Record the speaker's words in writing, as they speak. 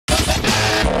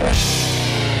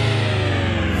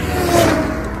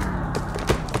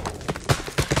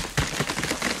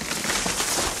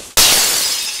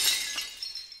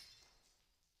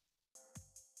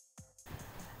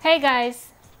Hey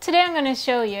guys, today I'm going to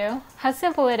show you how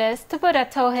simple it is to put a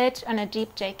tow hitch on a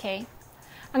Jeep JK.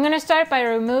 I'm going to start by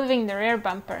removing the rear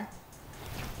bumper.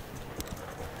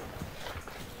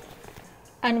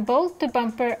 Unbolt the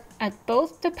bumper at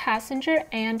both the passenger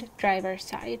and driver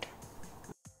side.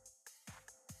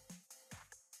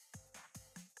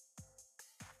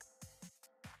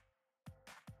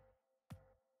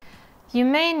 You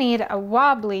may need a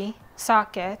wobbly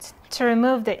socket to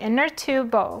remove the inner two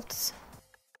bolts.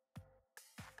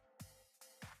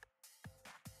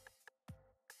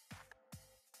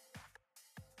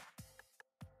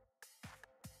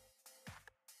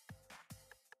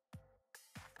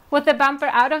 With the bumper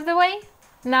out of the way,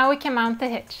 now we can mount the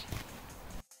hitch.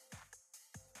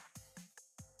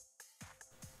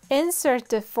 Insert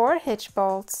the 4 hitch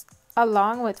bolts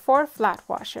along with 4 flat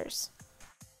washers.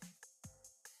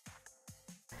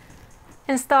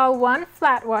 Install 1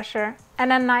 flat washer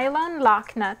and a nylon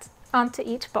lock nut onto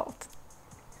each bolt.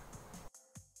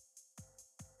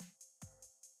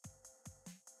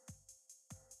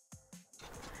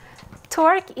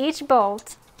 Torque each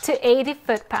bolt to 80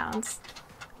 foot-pounds.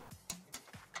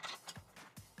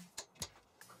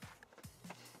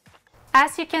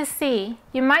 As you can see,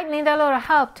 you might need a little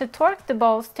help to torque the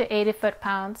bolts to 80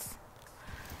 foot-pounds.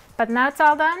 But now it's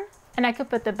all done, and I can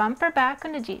put the bumper back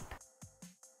on the Jeep.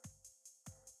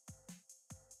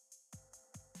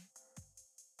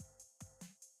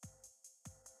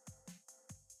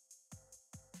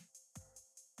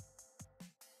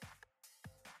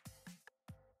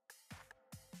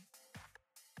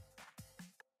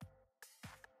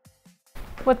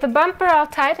 With the bumper all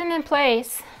tightened in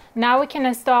place, now we can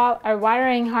install our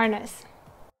wiring harness.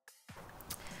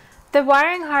 The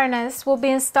wiring harness will be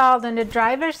installed on the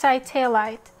driver's side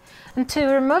taillight, and to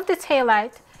remove the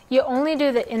taillight, you only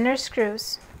do the inner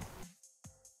screws.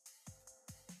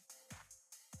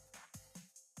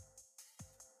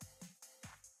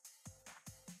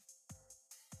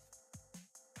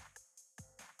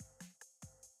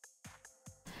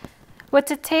 With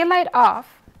the taillight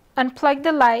off, unplug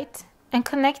the light and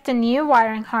connect the new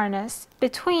wiring harness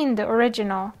between the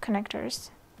original connectors.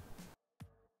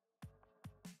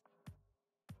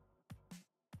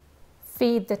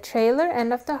 Feed the trailer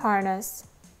end of the harness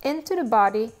into the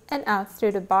body and out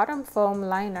through the bottom foam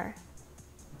liner.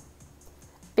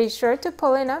 Be sure to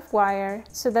pull enough wire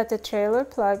so that the trailer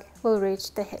plug will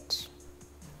reach the hitch.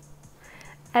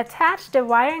 Attach the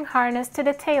wiring harness to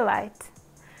the taillight.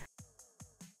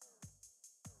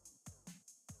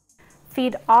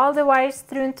 Feed all the wires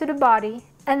through into the body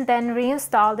and then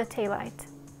reinstall the taillight.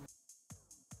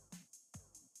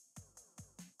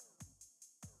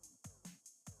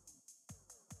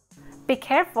 Be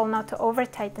careful not to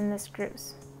over-tighten the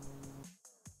screws.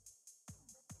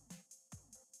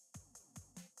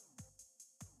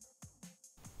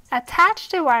 Attach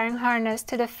the wiring harness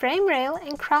to the frame rail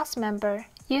and cross member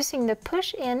using the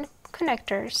push-in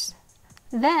connectors.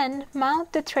 Then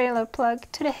mount the trailer plug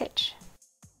to the hitch.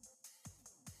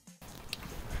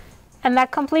 And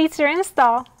that completes your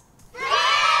install.